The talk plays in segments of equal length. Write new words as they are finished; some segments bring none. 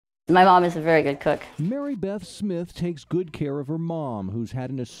My mom is a very good cook. Mary Beth Smith takes good care of her mom, who's had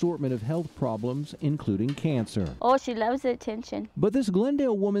an assortment of health problems, including cancer. Oh, she loves the attention. But this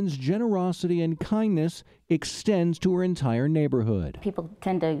Glendale woman's generosity and kindness extends to her entire neighborhood. People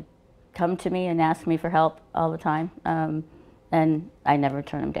tend to come to me and ask me for help all the time, and I never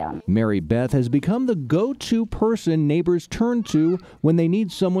turn them down. Mary Beth has become the go-to person neighbors turn to when they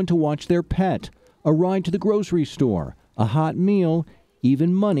need someone to watch their pet, a ride to the grocery store, a hot meal,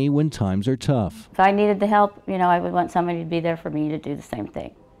 even money when times are tough. If I needed the help, I would want somebody to be there for me to do the same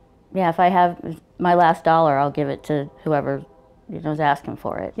thing. Yeah, if I have my last dollar, I'll give it to whoever is asking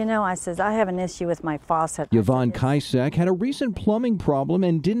for it. I says, I have an issue with my faucet. Yvonne Kysek had a recent plumbing problem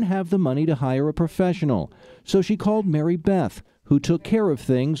and didn't have the money to hire a professional. So she called Mary Beth, who took care of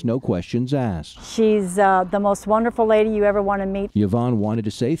things, no questions asked. She's the most wonderful lady you ever want to meet. Yvonne wanted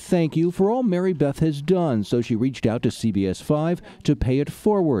to say thank you for all Mary Beth has done, so she reached out to CBS 5 to pay it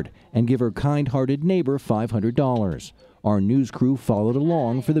forward and give her kind-hearted neighbor $500. Our news crew followed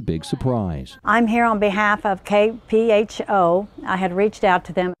along for the big surprise. I'm here on behalf of KPHO. I had reached out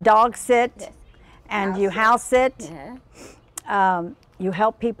to them. Dog sit, and you house sit. Yeah. You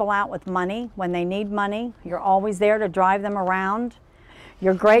help people out with money when they need money. You're always there to drive them around.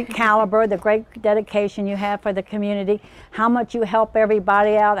 Your great caliber, the great dedication you have for the community, how much you help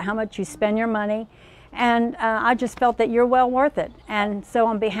everybody out, how much you spend your money. And I just felt that you're well worth it. And so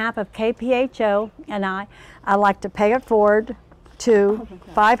on behalf of KPHO and I'd like to pay it forward to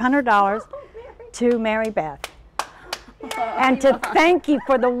 $500 to Mary Beth. And to thank you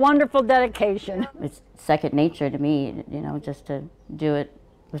for the wonderful dedication. It's second nature to me, just to do it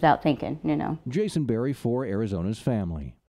without thinking, Jason Berry for Arizona's Family.